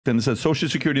and it says Social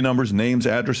Security numbers, names,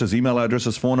 addresses, email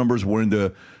addresses, phone numbers were in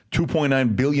the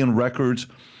 2.9 billion records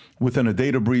within a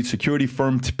data breach. Security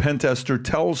firm Pentester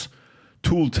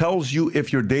tells you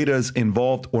if your data is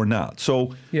involved or not.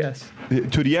 So yes,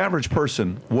 to the average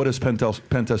person, what does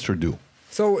Pentester do?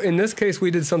 So in this case, we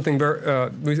did something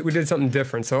we did something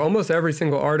different. So almost every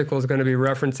single article is going to be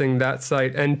referencing that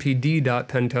site,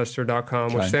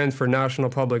 npd.pentester.com, which stands for National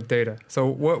Public Data. So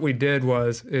what we did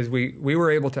is we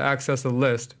were able to access a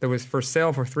list that was for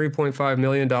sale for $3.5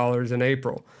 million in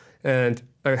April. And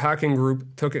a hacking group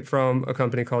took it from a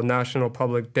company called National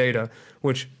Public Data,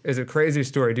 which is a crazy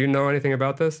story. Do you know anything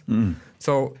about this?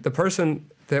 So the person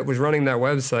that was running that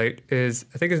website is,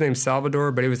 I think his name's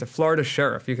Salvador, but he was a Florida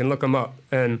sheriff. You can look him up.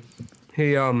 And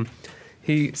he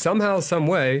somehow, some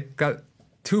way, got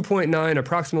 2.9,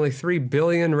 approximately 3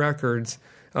 billion records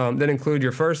that include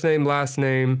your first name, last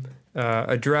name,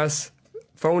 address,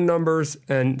 phone numbers,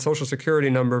 and social security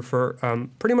number for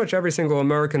pretty much every single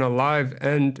American alive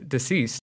and deceased.